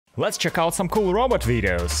Let's check out some cool robot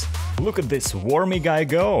videos. Look at this wormy guy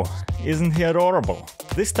go! Isn't he adorable?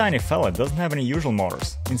 This tiny fella doesn't have any usual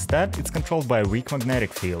motors. Instead, it's controlled by a weak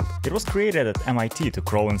magnetic field. It was created at MIT to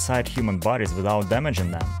crawl inside human bodies without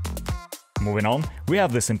damaging them. Moving on, we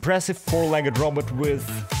have this impressive four-legged robot with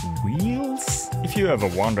wheels? If you ever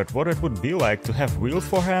wondered what it would be like to have wheels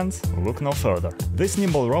for hands, look no further. This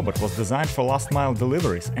nimble robot was designed for last-mile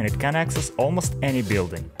deliveries and it can access almost any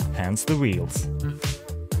building, hence the wheels.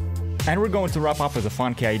 And we're going to wrap up with a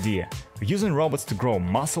funky idea. We're using robots to grow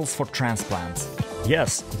muscles for transplants.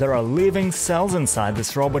 Yes, there are living cells inside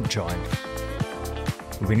this robot joint.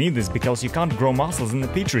 We need this because you can't grow muscles in a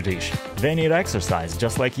petri dish. They need exercise,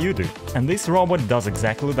 just like you do. And this robot does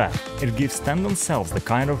exactly that. It gives tendon cells the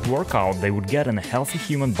kind of workout they would get in a healthy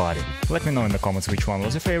human body. Let me know in the comments which one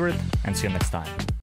was your favorite, and see you next time.